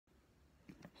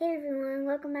Hey everyone,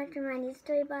 welcome back to my new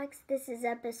story box. This is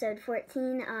episode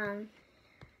 14.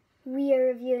 We are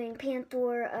reviewing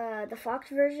Panthor, the Fox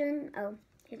version. Oh,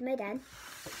 here's my dad.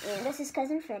 And this is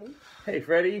Cousin Freddy. Hey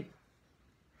Freddy!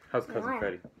 How's Cousin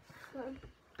Freddy?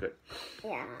 Good.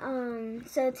 Yeah,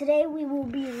 so today we will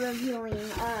be reviewing,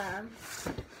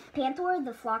 Panthor,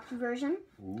 the Fox version.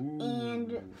 Ooh.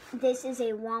 And this is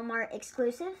a Walmart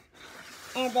exclusive.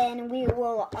 And then we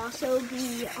will also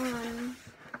be,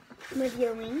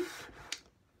 reviewing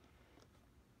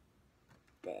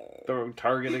the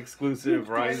Target exclusive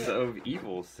Rise of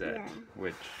Evil set,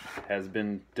 which has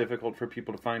been difficult for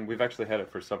people to find. We've actually had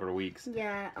it for several weeks.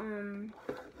 Yeah,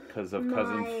 because of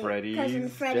Cousin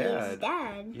Freddy's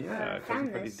dad. Yeah,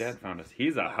 Cousin Freddy's dad found us.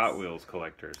 He's a Hot Wheels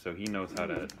collector, so he knows how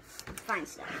to find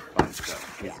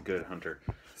stuff. He's a good hunter.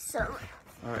 So,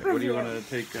 all right, what do you want to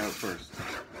take out first?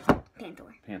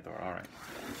 Panthor. Panthor, all right.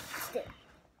 Stick.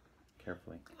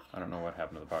 Carefully. I don't know what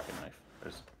happened to the pocket knife.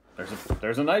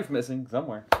 There's a knife missing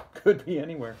somewhere. Could be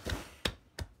anywhere.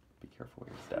 Be careful with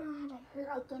your step.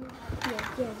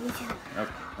 Yeah, me too.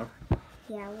 Okay.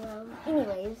 Yeah, well,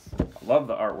 anyways. Love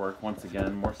the artwork once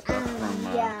again. More stuff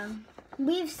from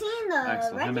we've seen the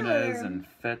Axel regular. Jimenez and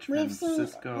Fetch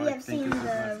Francisco. We have seen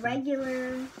the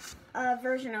regular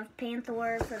version of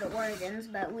Panthor for the Origins,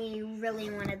 but we really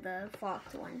wanted the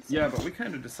Fox one. So. Yeah, but we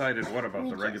kind of decided what about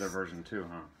the regular version too,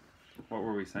 huh? What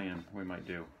were we saying we might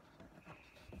do?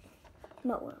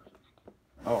 What were we?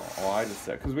 Oh, I just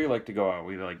said, because we like to go out.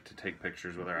 We like to take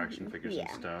pictures with our action figures and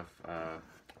stuff.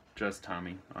 Just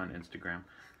Tommy on Instagram,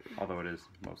 although it is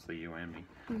mostly you and me.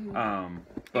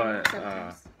 But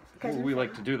we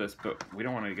like to do this, but we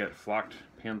don't want to get flocked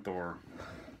Panthor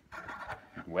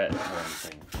wet or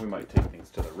anything. We might take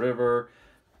things to the river,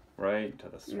 right? To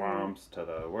the swamps, to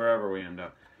the wherever we end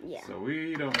up. Yeah. So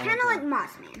we don't want kind of like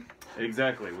Mossman.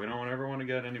 Exactly. We don't ever want to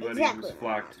get anybody who's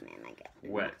flocked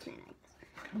wet.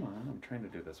 Come on, I'm trying to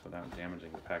do this without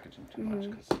damaging the packaging too much,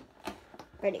 because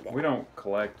we don't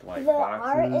collect like boxes. The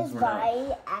art is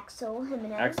by Axel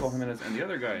Jimenez. Axel Jimenez, and the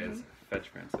other guy is Fetch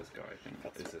Francisco, I think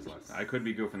is his last name. I could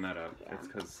be goofing that up. Yeah. It's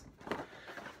because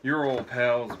you're old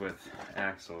pals with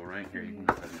Axel, right? Here, you can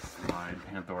go ahead and slide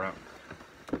Panthor up.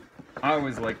 I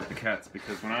always liked the cats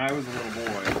because when I was a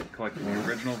little boy collecting the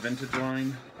original vintage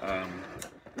line,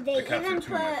 they even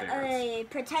put a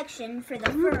protection for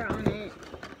the fur on it.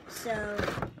 So.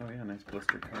 Oh yeah, nice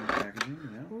blister cover packaging.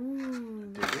 Yeah.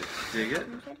 Ooh. Dig it.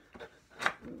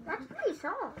 That's pretty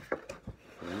soft.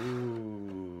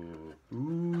 Ooh.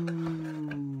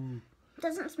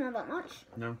 Doesn't smell that much.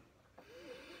 No.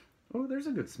 Oh, there's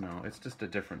a good smell. It's just a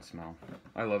different smell.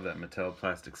 I love that Mattel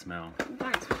plastic smell.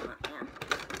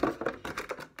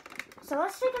 So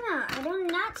let's check them out. I do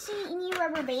not see any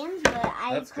rubber bands, but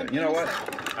That's good. You know what?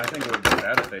 I think it would be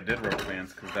bad if they did rubber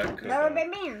bands, because that could...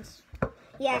 Rubber bands.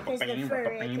 Yeah, because the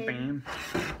fur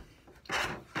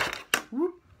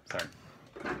Whoop. Sorry.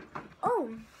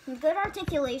 Oh, good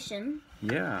articulation.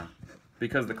 Yeah,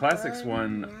 because the classics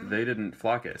one, they didn't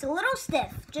flock it. It's a little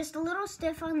stiff. Just a little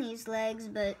stiff on these legs,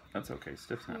 but... That's okay.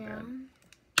 Stiff's not bad.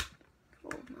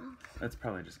 Cool mouth. That's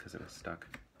probably just because it was stuck.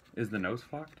 Is the nose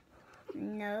flocked?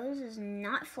 Nose is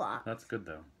not flocked. That's good,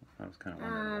 though. I was kind of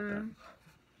wondering about that.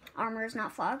 Armor is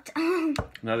not flocked.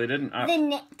 No, they didn't.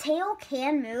 The tail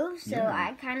can move, so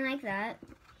I kind of like that.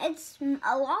 It's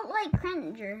a lot like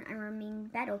Cringer. I mean,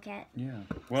 Battle Cat. Yeah.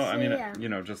 Well, so, I mean, you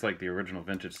know, just like the original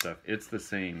vintage stuff, it's the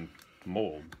same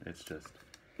mold. It's just...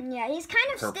 Yeah, he's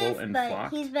kind of stiff, but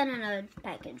flocked. He's been in a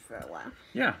package for a while.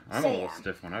 Yeah, I'm a little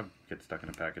stiff when I get stuck in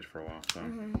a package for a while, so...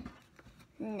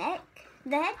 Neck.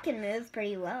 The head can move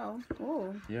pretty well.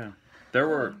 Ooh. Yeah. There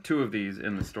were two of these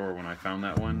in the store when I found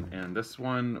that one, and this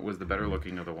one was the better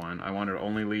looking of the one. I wanted to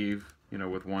only leave, you know,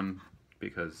 with one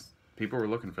because people were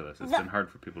looking for this. It's been hard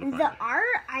for people to find it. The art,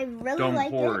 I really don't like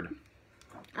hoard. It.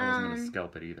 I wasn't going to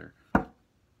scalp it either.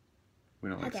 We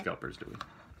don't like scalpers, do we?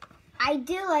 I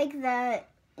do like that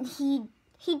he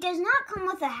does not come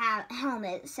with a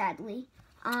helmet, sadly.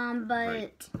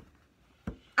 But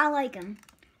I like him.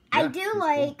 Yeah, I do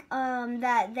like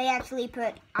that they actually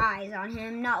put eyes on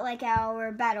him, not like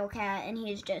our Battle Cat, and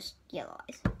he's just yellow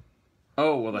eyes.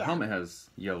 Oh, well, the helmet has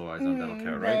yellow eyes on Battle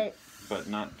Cat, right? But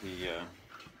not the...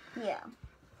 Yeah.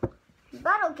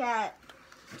 Battle Cat,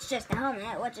 it's just a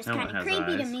helmet, which is kind of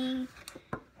creepy to me.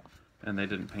 And they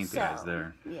didn't paint the eyes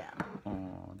there. Yeah.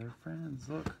 Oh, they're friends.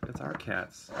 Look, it's our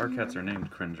cats. Our cats are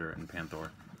named Cringer and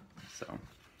Panthor. So...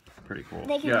 pretty cool.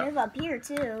 They can move up here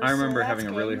too. I remember having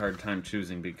a really hard time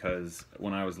choosing because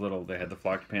when I was little, they had the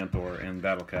flocked Panthor and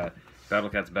Battle Cat. Battle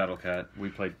Cat's Battle Cat. We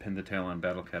played Pin the Tail on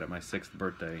Battle Cat at my 6th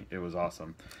birthday. It was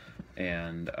awesome.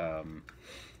 And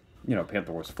you know,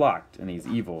 Panthor was flocked, and he's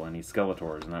evil, and he's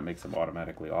Skeletors, and that makes him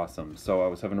automatically awesome. So I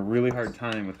was having a really hard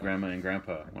time with Grandma and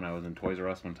Grandpa when I was in Toys R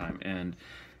Us one time, and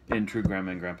in true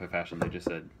Grandma and Grandpa fashion, they just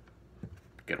said,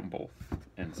 get them both.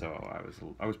 And so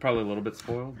I was probably a little bit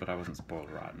spoiled, but I wasn't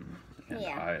spoiled rotten.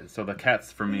 And so the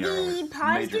cats for me are the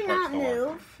paws do not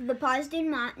move. The paws do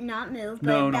not move. But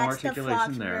no that's the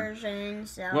flocked there. version.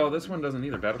 So. Well, this one doesn't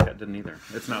either. Battle Cat didn't either.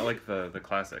 It's not like the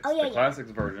classics. Oh, yeah, the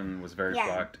classics version was very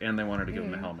flocked, and they wanted to give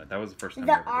him the helmet. That was the first time.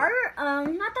 The art,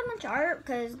 not that much art,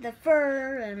 because the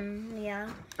fur and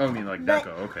Oh, I mean like Deco.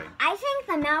 Okay. I think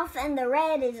the mouth and the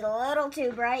red is a little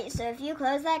too bright. So if you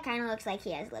close that, kind of looks like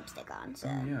he has lipstick on. So.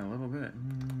 Yeah, a little bit.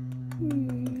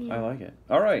 I like it.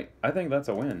 All right, I think that's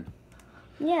a win.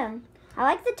 Yeah, I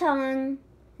like the tongue.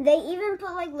 They even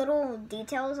put like little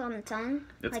details on the tongue.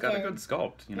 It's like got a good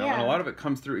sculpt, you know, and a lot of it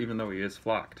comes through even though he is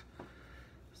flocked.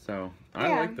 So, I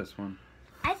like this one.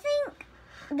 I think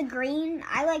the green,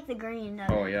 I like the green.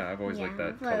 Oh yeah, I've always liked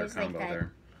that color combo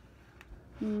there.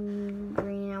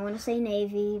 Green, I want to say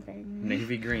navy. But...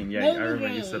 Navy green, yeah, navy I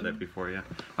remember you said that before, yeah.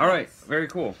 All right, very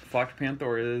cool. Flocked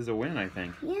Panthor is a win, I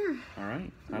think. Yeah. All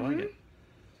right, I like it.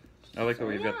 I like that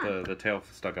we've got the tail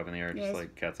stuck up in the air, just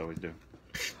like cats always do.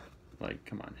 Like,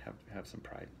 come on, have some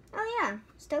pride. Oh yeah,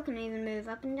 still can even move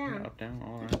up and down. Yeah, up, down,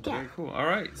 all right. Very cool. All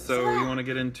right, so you want to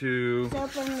get into...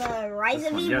 Let's open the Rise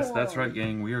of Evil. Yes, that's right,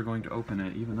 gang. We are going to open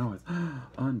it, even though it's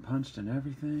unpunched and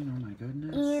everything. Oh my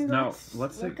goodness. And now,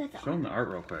 let's show them the art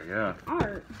real quick. Yeah.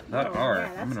 Art. That art.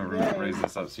 Yeah, I'm going to raise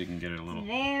this up so you can get it a little...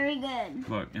 Very good.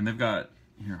 Look, and they've got...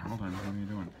 Here, hold on. What are you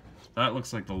doing? That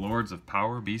looks like the Lords of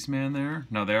Power Beastman there.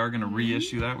 Now, they are going to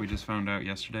reissue that. We just found out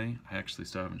yesterday. I actually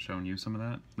still haven't shown you some of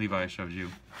that. Levi, I showed you.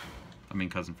 I mean,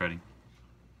 Cousin Freddy.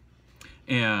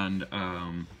 And,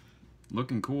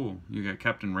 looking cool. You got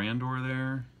Captain Randor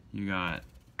there. You got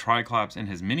Triclops in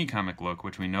his mini-comic look,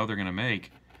 which we know they're going to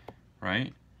make.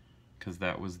 Right? Because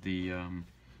that was the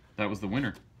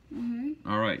winner.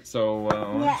 All right, so...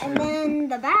 yeah, and then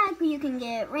the back, you can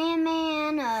get Ram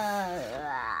Man,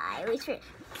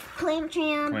 Clamp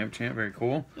Champ. Clamp Champ, very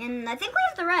cool. And I think we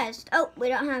have the rest. Oh, we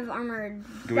don't have armored.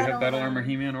 Do we have Battle Armor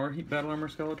He-Man or Battle Armor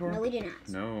Skeletor? No, we do not.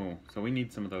 No, so we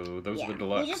need some of those. Those are the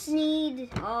deluxe. We just need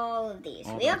all of these.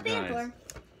 We have Panthor.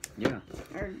 Yeah.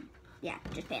 Yeah,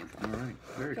 just Panthor. All right,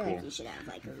 very cool. Like you should have,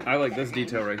 like, I like this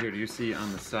detail right here. Do you see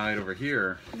on the side over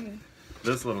here?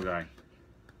 This little guy.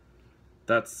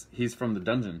 He's from the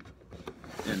dungeon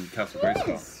in Castle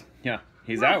Grayskull. Yeah,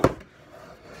 he's out.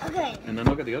 Okay. And then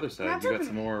look at the other side. You got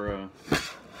some more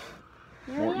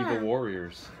evil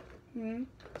warriors.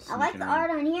 I like the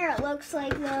art on here. It looks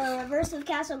like the reverse of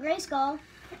Castle Grayskull.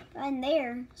 Right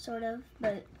there, sort of,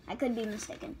 but I could be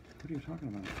mistaken. What are you talking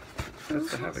about?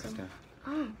 That's the Havoc stuff.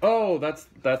 Oh, that's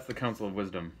the Council of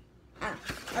Wisdom. Oh,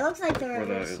 it looks like the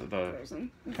reverse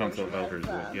version. Council of Elders.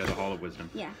 Yeah, the Hall of Wisdom.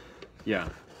 Yeah. Yeah.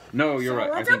 No, you're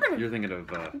right. I think you're thinking of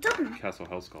Castle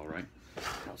Hellskull, right?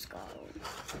 Hellskull.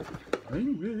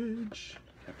 Language.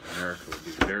 Captain America would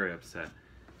be very upset.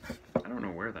 I don't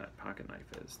know where that pocket knife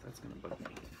is. That's going to bug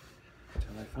me.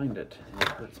 Until I find it, and it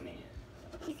hurts me.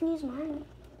 You can use mine.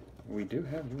 We do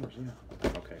have yours, yeah.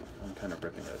 Okay, I'm kind of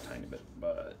ripping it a tiny bit,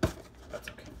 but that's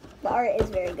okay. The art is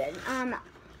very good.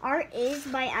 Art is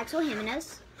by Axel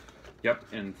Jimenez. Yep,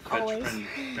 and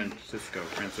Francisco.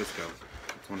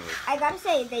 It's one of those. I gotta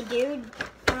say, they do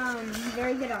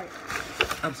very good art.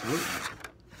 Absolutely.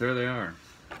 There they are.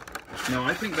 Now,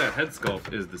 I think that head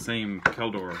sculpt is the same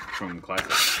Keldor from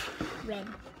Classic. Red.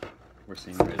 We're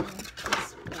seeing red.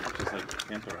 Just like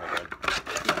Panthor had red.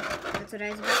 Yeah, that's what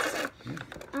I was about to say. Yeah.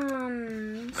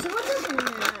 So what's this?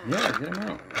 Yeah, get them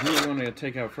out. Who do you want to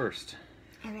take out first?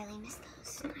 I really miss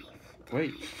those knives.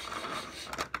 Wait.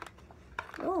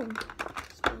 Oh,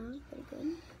 smells pretty good.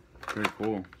 Very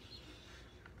cool.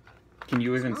 Can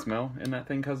you even smell in that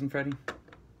thing, Cousin Freddy?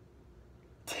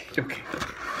 Okay.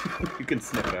 You can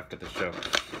sniff it after the show.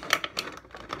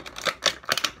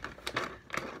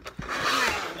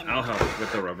 I'll help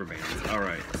with the rubber bands.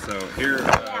 Alright, so here...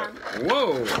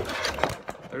 whoa!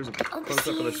 There's a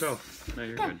close-up of the shelf. No,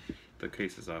 you're good. The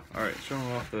case is off. Alright, show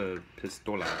them off the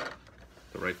pistola.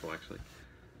 The rifle, actually.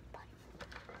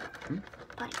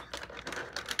 I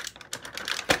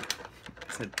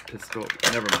said pistol.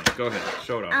 Never mind. Go ahead.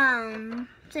 Show it off.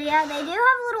 So yeah, they do have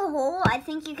a little hole. I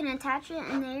think you can attach it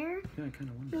in there. Yeah, I kind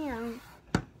of wonder.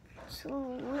 Yeah. So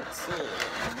let's see.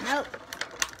 Nope.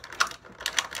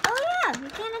 Oh yeah, you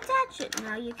can attach it.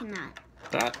 No, you cannot.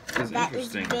 That is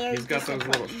interesting. He's got those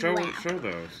little. Show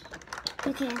those.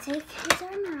 You can't take his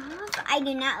armor off. I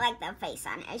do not like the face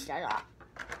on it.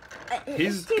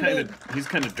 He's kind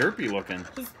of derpy looking.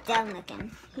 He's dumb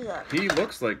looking. He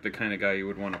looks like the kind of guy you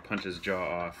would want to punch his jaw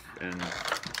off. And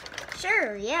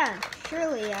sure, yeah,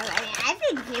 surely. I mean, I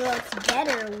think he looks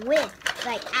better with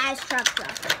like as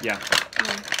Trapjaw. Yeah.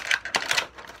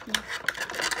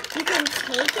 You can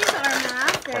take his armor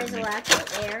off. There's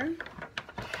electric air.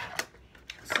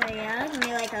 So yeah, it can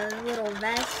be like a little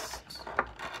vest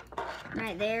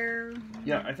right there.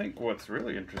 Yeah, I think what's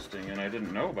really interesting, and I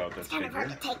didn't know about this figure. Kind of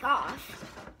hard to take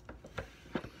off.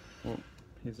 Well,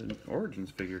 he's an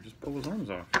Origins figure. Just pull his arms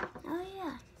off. Oh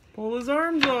yeah. Pull his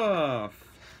arms off.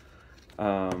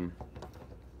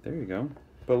 There you go.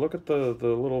 But look at the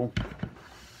little.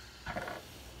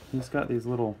 He's got these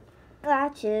little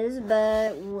latches,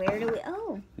 but where do we?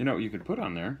 Oh. You know what you could put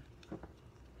on there?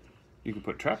 You could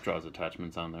put Trapjaw's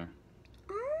attachments on there.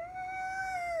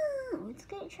 Oh, let's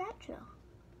get Trapjaw.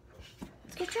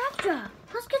 Let's get Trapjaw.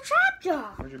 Let's get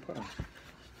Trapjaw. Where'd you put him?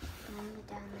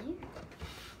 Down there.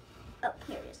 Oh,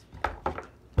 here it is.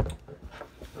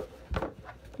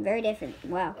 Very different.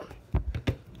 Wow.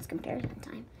 It's comparison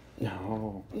time.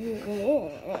 No.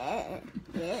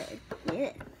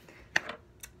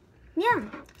 Yeah.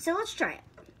 So let's try it.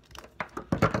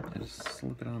 Just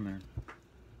slip it on there.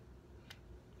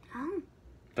 Oh.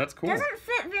 That's cool. Doesn't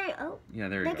fit very. Oh. Yeah,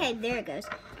 there you go. Okay, there it goes.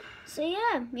 So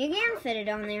yeah, you can fit it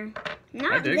on there.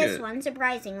 Not this one,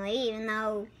 surprisingly, even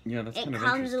though that's it kind of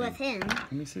comes with him.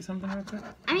 Let me see something real quick.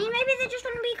 I mean, maybe they just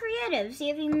want to be creative, see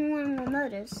if anyone will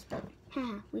notice. But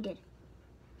haha, we did.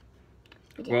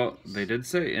 Well, they did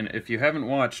say, and if you haven't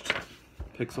watched,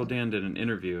 Pixel Dan did an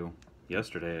interview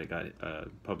yesterday. It got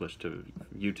published to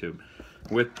YouTube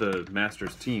with the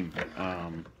Masters team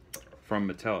from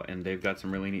Mattel, and they've got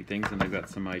some really neat things, and they've got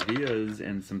some ideas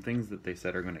and some things that they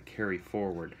said are going to carry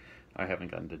forward. I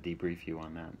haven't gotten to debrief you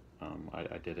on that.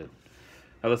 I did it.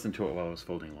 I listened to it while I was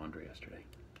folding laundry yesterday.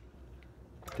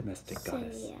 Domestic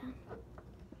goddess. Yeah.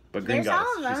 But Green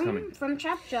Goddess, she's coming. From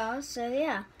Trapjaw, so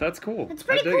yeah. That's cool. It's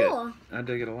pretty cool. I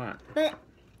dig it a lot. But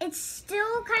it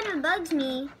still kind of bugs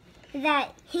me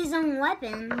that his own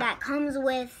weapon that comes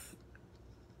with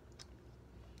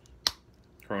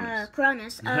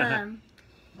Kronis,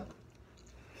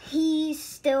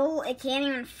 it can't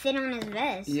even fit on his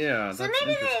vest. Yeah, so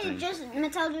maybe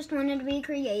Mattel just wanted to be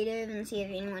creative and see if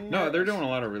anyone knows. No, they're doing a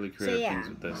lot of really creative things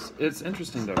with this. It's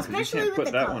interesting though, because you can't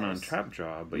put that one on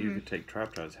Trapjaw, but you could take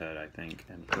Trapjaw's head, I think,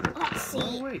 and put it. Let's see.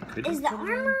 Oh, wait, is the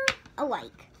armor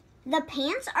alike? The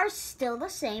pants are still the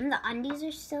same. The undies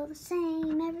are still the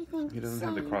same. Everything's the same. He doesn't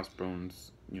have the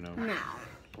crossbones, No.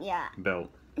 Yeah. Belt.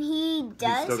 He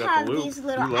does have these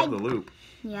little. You love the loop.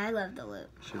 Yeah, I love the loop.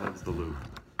 She loves the loop.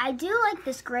 I do like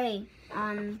this gray.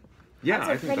 Yeah,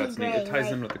 I think that's neat. It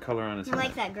ties in with the color on his head. I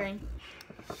like that gray.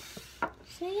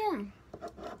 So yeah.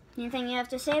 Anything you have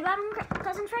to say about him,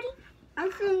 Cousin Freddy? I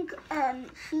think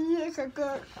he is a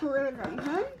bit cooler than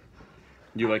him.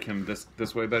 You like him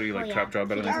this way better? You like Trapjaw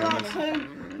better than Kronis? I like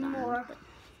him more.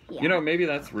 Yeah. Maybe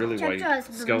that's really why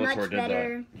Skeletor did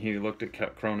better. that. He looked at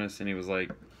Kronis and he was like,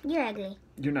 "You're ugly.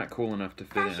 You're not cool enough to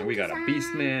fit in. We got a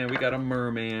Beastman, we got a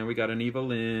Merman, we got an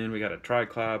Evelyn, we got a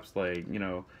Triclops.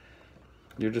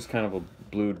 You're just kind of a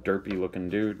blue, derpy looking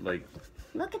dude. Like,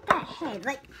 look at that head.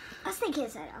 Let's take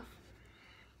his head off.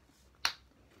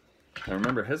 I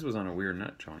remember his was on a weird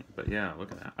nut joint, but yeah,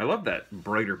 look at that. I love that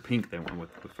brighter pink they went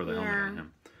with for the helmet on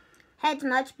him. Head's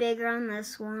much bigger on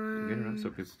this one. Get it up so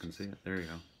people can see it. There you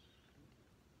go.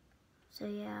 So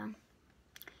yeah.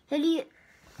 Who do you?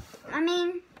 I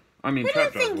mean, who do you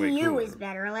think you is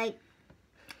better? Look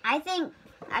at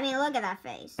that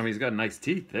face. He's got nice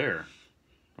teeth there.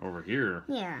 Over here.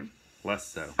 Yeah. Less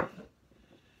so.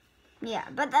 Yeah,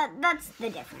 but that's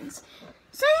the difference.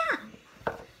 So yeah.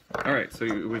 Alright, so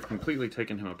we've completely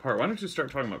taken him apart. Why don't you start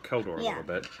talking about Keldor a little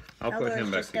bit? I'll put him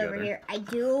back together. Over here. I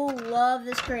do love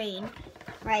this green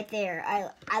right there.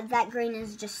 That green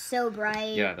is just so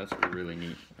bright. Yeah, that's really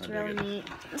neat. It's really neat.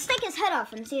 Let's take his head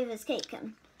off and see if his cape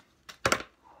can.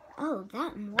 Oh,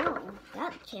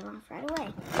 that came off right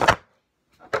away.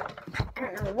 I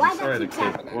don't know why that keeps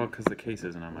happening. Well, because the case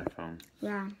isn't on my phone.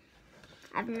 Yeah.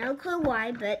 I have no clue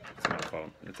why, but... It's my fault.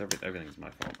 Everything's my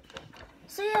fault.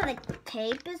 So yeah, the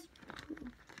cape is...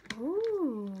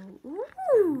 Ooh.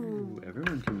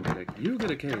 Everyone can get a cape. You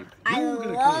get a cape. I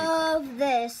love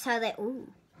this, how they... Ooh.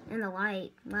 In the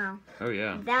light. Wow. Oh,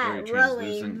 yeah. That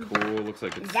really... cool. Looks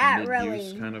like it's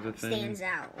mid-use kind of a thing. Stands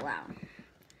out. Wow.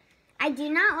 I do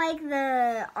not like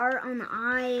the art on the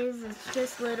eyes. It's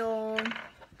just little...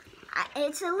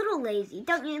 It's a little lazy.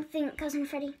 Don't you think, Cousin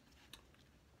Freddy?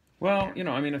 Well,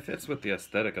 it fits with the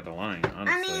aesthetic of the line,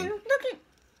 honestly.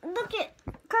 Look at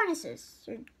Kronis's.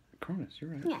 Kronis, you're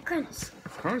right. Yeah, Kronis.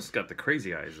 Kronis got the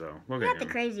crazy eyes, though. Look He at got the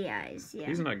him. crazy eyes, yeah.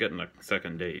 He's not getting a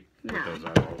second date No. with those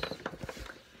eyeballs.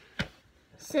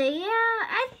 So, yeah,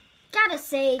 I gotta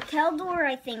say, Keldor,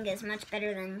 I think, is much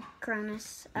better than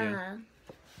Kronis. Yeah.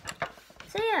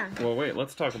 So, yeah. Well, wait,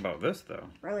 let's talk about this, though.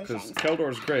 Really Because shines.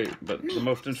 Keldor's great, but the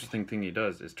most interesting thing he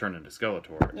does is turn into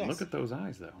Skeletor. And Yes. look at those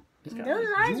eyes, though. He's got, Those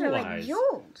like, eyes jewel are like eyes.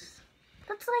 jewels.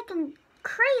 That's like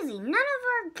crazy. None of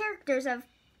our characters have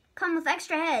come with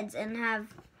extra heads and have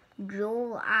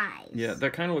jewel eyes. Yeah,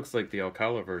 that kind of looks like the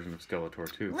Alcala version of Skeletor,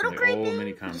 too. Little From the creepy, old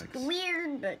mini-comics. just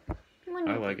weird, but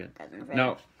I like it. Cousin Freddy.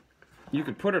 Now, you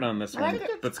could put it on this I one, like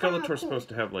it. but It's kinda Skeletor's cool. supposed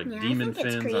to have, like, Yeah, I demon think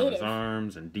it's fins on his creative.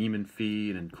 arms and demon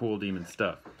feet and cool demon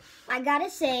stuff. I gotta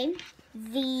say,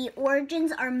 the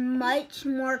origins are much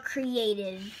more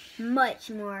creative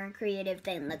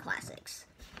than the classics.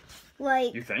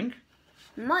 Like, You think?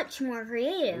 much more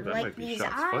creative. Ooh, that like might be these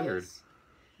shots eyes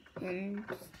fired. and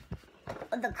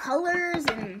the colors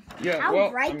and Yeah, how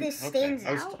well, bright I mean, this okay. stands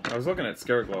I out. was looking at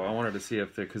Scareglow. I wanted to see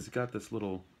if because he got this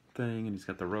little thing and he's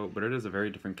got the rope, but it is a very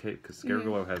different cape because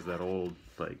Scareglow has that old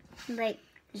like Like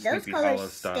those Sleepy Hollow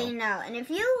colors style. stand out, and if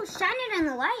you shine it in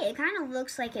the light, it kind of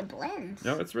looks like it blends.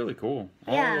 No, it's really cool.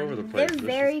 All yeah, over the place. they're This is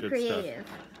very good creative.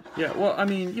 stuff. Yeah, well, I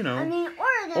mean, you know,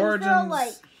 Origins, Origins. they're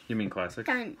like You mean Classics?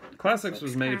 kind. Classics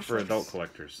was made for Classics. adult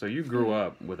collectors, so you grew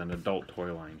up with an adult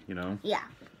toy line, you know? Yeah.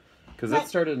 Because Like, it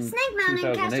started in Snake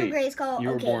Mountain, Castle 2008. Grayskull. You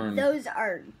were Okay, born. those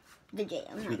are the jam.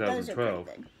 Like, those are 2012.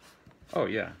 pretty good. Oh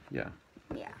yeah, yeah.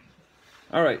 Yeah.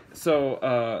 All right, so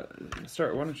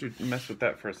why don't you mess with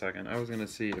that for a second? I was gonna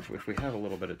see if we have a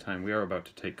little bit of time. We are about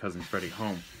to take Cousin Freddy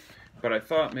home, but I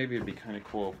thought maybe it'd be kind of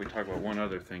cool if we talk about one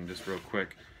other thing just real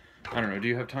quick. I don't know. Do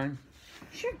you have time?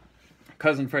 Sure.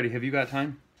 Cousin Freddy, have you got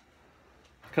time?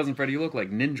 Cousin Freddy, you look like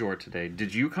Ninjor today.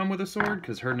 Did you come with a sword?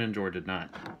 Because her Ninjor did not.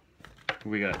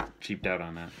 We got cheaped out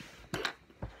on that.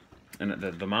 And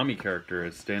the mommy character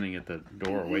is standing at the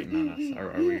door waiting on us.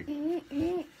 Are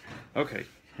we? Okay,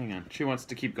 hang on. She wants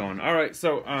to keep going. All right,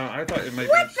 so I thought it might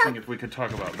be interesting if we could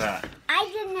talk about that. I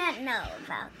did not know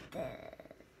about the.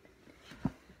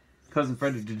 Cousin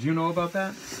Freddy, did you know about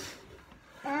that?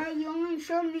 You only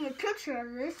showed me a picture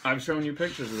of this. I've shown you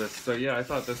pictures of this, so yeah, I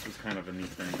thought this was kind of a neat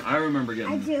thing. I remember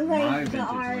getting I do like my the vintage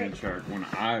art. land shark when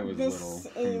I was This little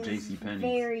from is JCPenney.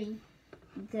 very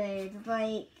good.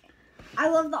 Like, I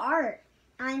love the art.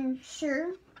 I'm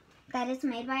sure that it's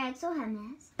made by Axel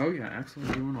Hemnes. Oh yeah, Axel's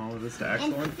doing all of this to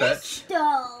Axel and And Fetch.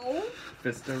 Fisto.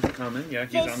 Fisto's coming. Yeah,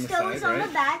 he's on the side, Fisto's on right?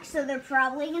 the back, so they're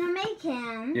probably gonna make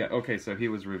him. Yeah. Okay, so he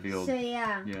was revealed. So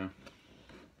yeah. Yeah.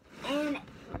 And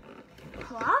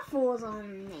Clawful's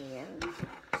on there.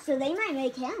 So they might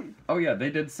make him. Oh yeah, they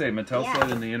did say. Mattel Yeah.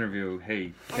 said in the interview,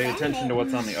 "Hey, pay And attention to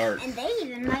what's on the art." And they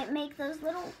even might make those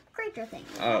little creature things.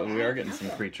 We are getting some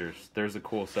Okay. creatures. There's a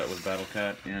cool set with Battle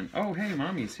Cat, and oh hey,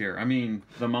 Mommy's here. I mean,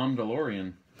 the Mom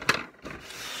DeLorean.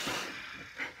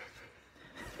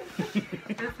 This is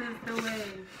the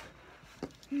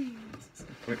way.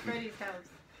 Freddy's house.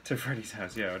 To Freddy's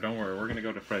house, yeah. Don't worry, we're gonna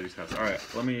go to Freddy's house. All right,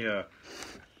 let me.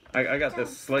 I got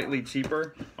this slightly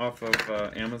cheaper off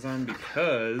of Amazon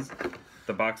because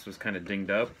the box was kind of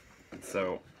dinged up.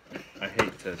 So I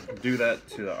hate to do that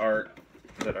to the art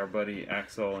that our buddy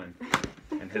Axel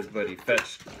and his buddy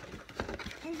Fetch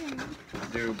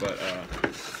do, but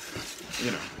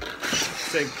you know,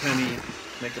 save a penny,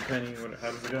 make a penny.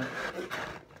 How does it go?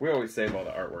 We always save all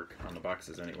the artwork on the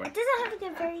boxes anyway. Does it have a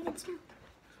good, very good smell?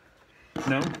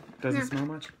 No? Doesn't No. smell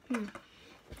much? No.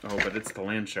 Oh, but it's the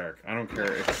land shark. I don't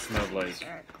care if it smelled like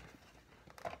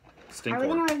Are stinkor. we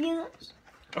gonna review this?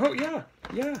 Oh, yeah.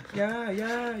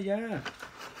 Yeah.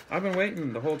 I've been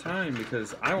waiting the whole time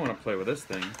because I want to play with this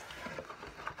thing.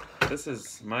 This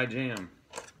is my jam.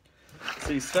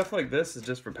 See, stuff like this is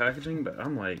just for packaging, but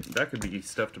I'm like, that could be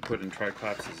stuff to put in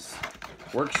Triclops'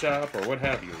 workshop or what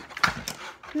have you.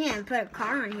 Yeah, put a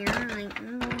car on here. Like,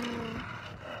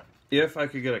 If I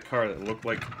could get a car that looked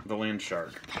like the land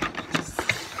shark.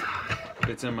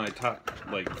 It's in my top,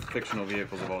 like, fictional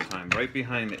vehicles of all time. Right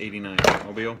behind the 89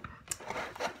 Mobile.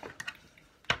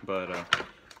 But,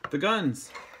 the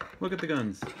guns! Look at the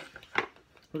guns.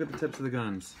 Look at the tips of the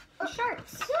guns.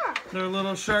 sharks. Yeah. They're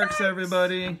little sharks,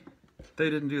 everybody! They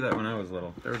didn't do that when I was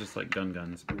little. They were just like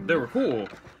guns. They were cool,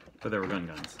 but they were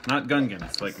guns. Not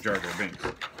guns, like Jar Jar Binks.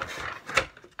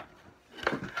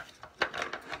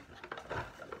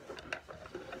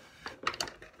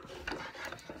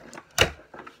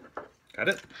 Got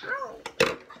it?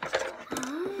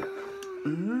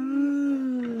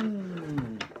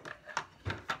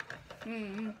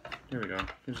 Here we go.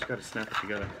 You just gotta snap it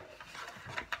together.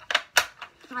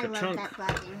 I love chunk. that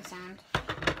clapping sound.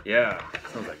 Yeah,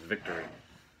 sounds like victory.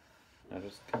 I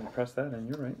just kind of press that in.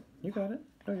 You're right. You got it.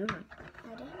 No, you're right.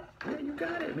 I did. Yeah, you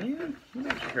got it, man. You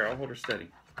make sure. Here, I'll hold her steady.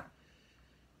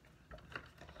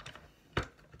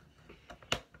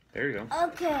 There you go.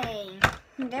 Okay.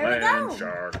 There Land we go.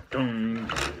 shark. Dun,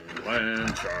 dun,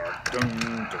 land shark. Dun,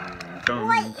 dun, dun.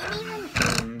 Wait, it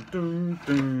even... Dun,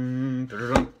 dun, dun,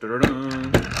 dun, dun,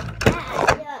 dun,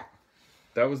 dun. Yeah.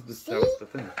 That was the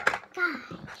thing.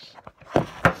 Gosh.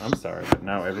 I'm sorry, but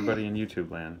now everybody in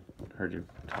YouTube land heard you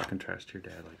talking trash to your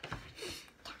dad. Like,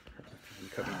 you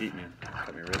cut me deep, man. You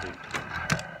cut me real deep.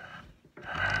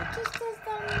 It just does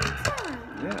that on its own.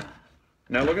 Yeah.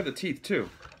 Now look at the teeth too.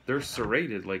 They're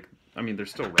serrated. Like, I mean, they're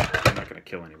still rough. You're not gonna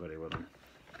kill anybody with them.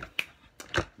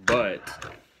 But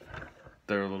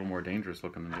they're a little more dangerous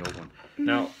looking than the old one.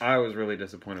 Now, I was really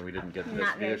disappointed we didn't get this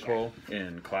Not very vehicle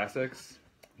in Classics,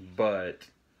 but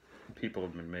people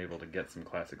have been able to get some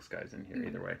Classics guys in here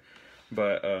either way.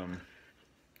 But who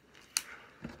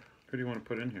do you want to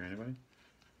put in here? Anybody?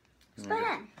 You wanna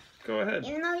Spud. Go ahead.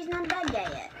 Even though he's not a bad guy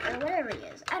yet, or whatever he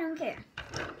is, I don't care.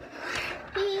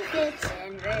 He fits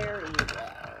in very well.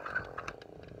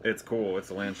 It's cool.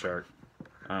 It's a land shark.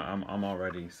 I'm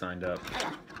already signed up.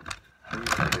 Maybe we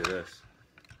can do this.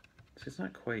 It's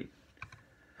not quite.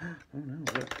 Oh no!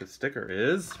 Look, the sticker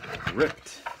is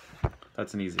ripped.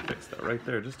 That's an easy fix, though. Right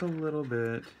there, just a little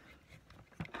bit.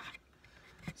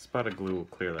 Spot of glue will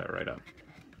clear that right up.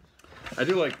 I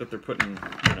do like that they're putting,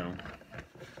 you know,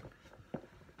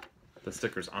 the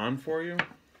stickers on for you.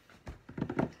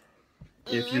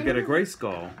 If you get a gray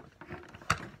skull,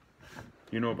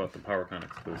 you know about the PowerCon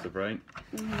exclusive, right?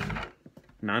 Mm-hmm.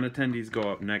 Non-attendees go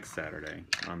up next Saturday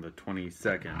on the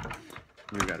 22nd.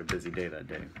 We've got a busy day that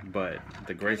day. But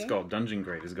the Gray Skull Dungeon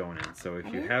Grade is going in. So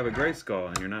if you have a Gray Skull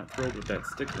and you're not thrilled with that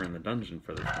sticker in the dungeon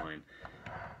for this line,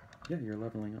 yeah, you're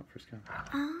leveling up for Scout.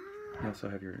 You also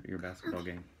have your basketball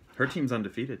game. Her team's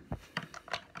undefeated.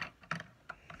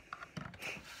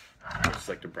 I just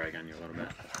like to brag on you a little bit.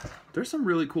 There's some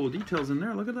really cool details in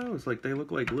there. Look at those. Like, they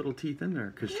look like little teeth in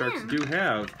there. Because sharks do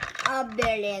have a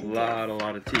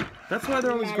lot of teeth. That's why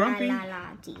they're always grumpy.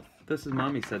 Teeth. This is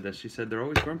Mommy said that. She said they're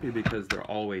always grumpy because they're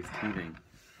always teething.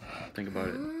 Think about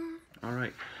it. All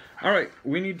right.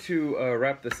 We need to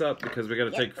wrap this up because we got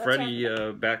to take Freddy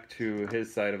back to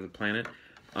his side of the planet.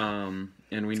 And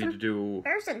we need to do...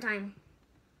 Person time.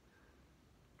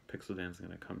 Pixel Dan's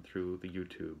going to come through the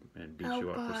YouTube and beat you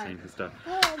up for saying his stuff.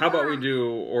 Oh, How about we do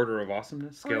Order of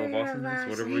Awesomeness? Scale of Awesomeness?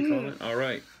 Whatever we call it. All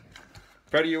right.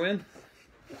 Freddy, you in?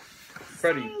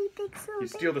 Freddy, you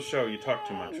steal the show. You talk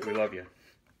too much. We love you.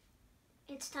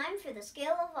 It's time for the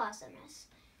Scale of Awesomeness.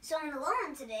 So on the low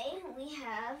end today, we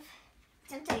have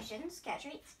Temptations, cat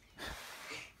treats.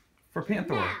 For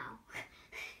Panthor. Now.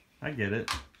 I get it.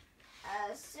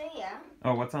 So yeah.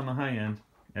 Oh, what's on the high end?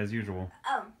 As usual.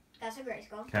 Oh, Castle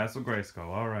Grayskull. Castle Grayskull.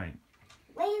 All right.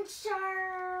 Land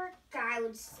Shark, I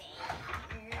would say.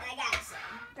 I gotta say.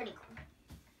 Pretty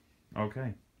cool.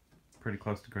 Okay. Pretty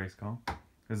close to Grayskull.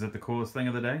 Is it the coolest thing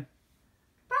of the day?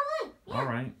 Probably, yeah. All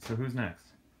right. So who's next?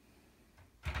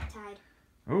 Tied.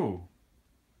 Ooh.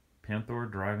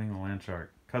 Panthor driving a land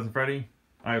shark. Cousin Freddy,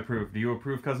 I approve. Do you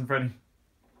approve, Cousin Freddy?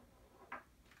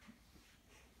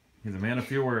 He's a man of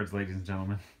few words, ladies and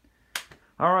gentlemen.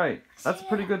 All right. That's a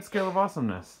pretty good scale of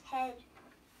awesomeness. Head.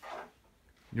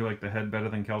 You like the head better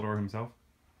than Keldor himself?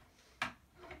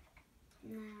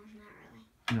 No, not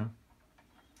really. No.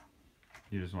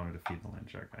 You just wanted to feed the land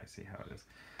shark. I see how it is.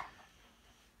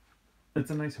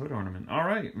 It's a nice hood ornament. All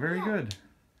right. Very good.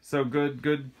 So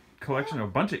good collection. A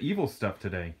bunch of evil stuff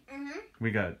today. We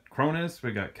got Kronis,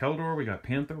 we got Keldor, we got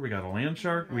Panthor, we got a land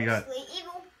shark, we got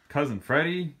evil. Cousin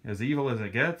Freddy, as evil as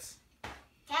it gets.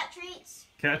 Cat treats.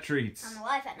 Cat treats. On the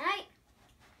life at night.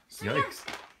 So Yikes.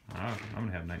 Oh, I'm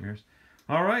gonna have nightmares.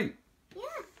 All right. Yeah.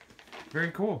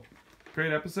 Very cool.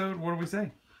 Great episode. What do we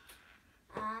say?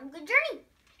 Good journey.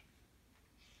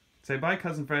 Say bye,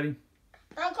 Cousin Freddy.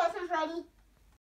 Bye, Cousin Freddy.